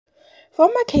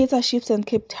Former Kaizer Chiefs and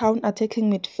Cape Town attacking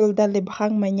midfielder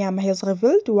Lebogang Manyama has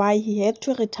revealed why he had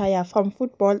to retire from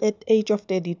football at the age of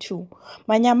 32.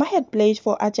 Manyama had played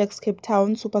for Ajax Cape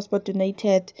Town, SuperSport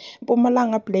United,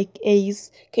 Mpumalanga Black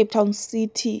Ace, Cape Town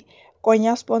City,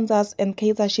 Konya Sponsors and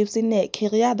Kaizer Chiefs in a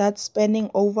career that's spanning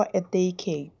over a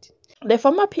decade. The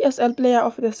former PSL Player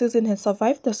of the Season has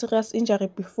survived a serious injury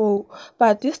before,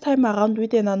 but this time around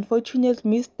with an unfortunate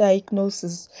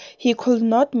misdiagnosis, he could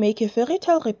not make a fairy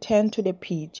tale return to the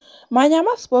pitch.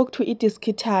 Manyama spoke to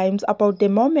Itiski Times about the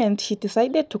moment he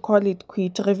decided to call it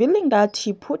quit, revealing that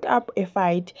he put up a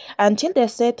fight until the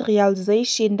sad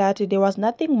realization that there was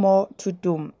nothing more to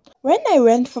do. When I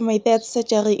went for my third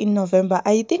surgery in November,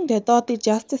 I think the thought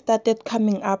just started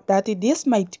coming up that this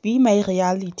might be my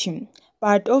reality.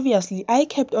 But obviously, I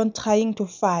kept on trying to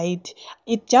fight.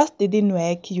 It just didn't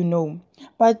work.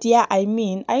 But yeah,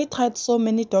 I tried so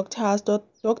many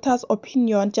doctors'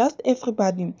 opinion, just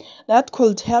everybody that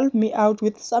could help me out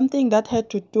with something that had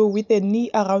to do with a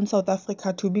knee around South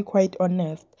Africa, to be quite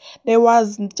honest. There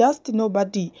was just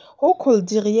nobody who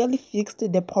could really fix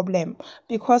the problem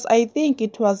because I think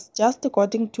it was just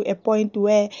getting to a point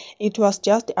where it was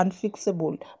just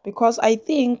unfixable because I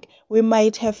think we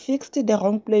might have fixed the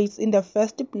wrong place in the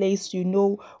first place,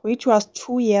 which was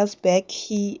 2 years back,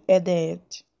 he added.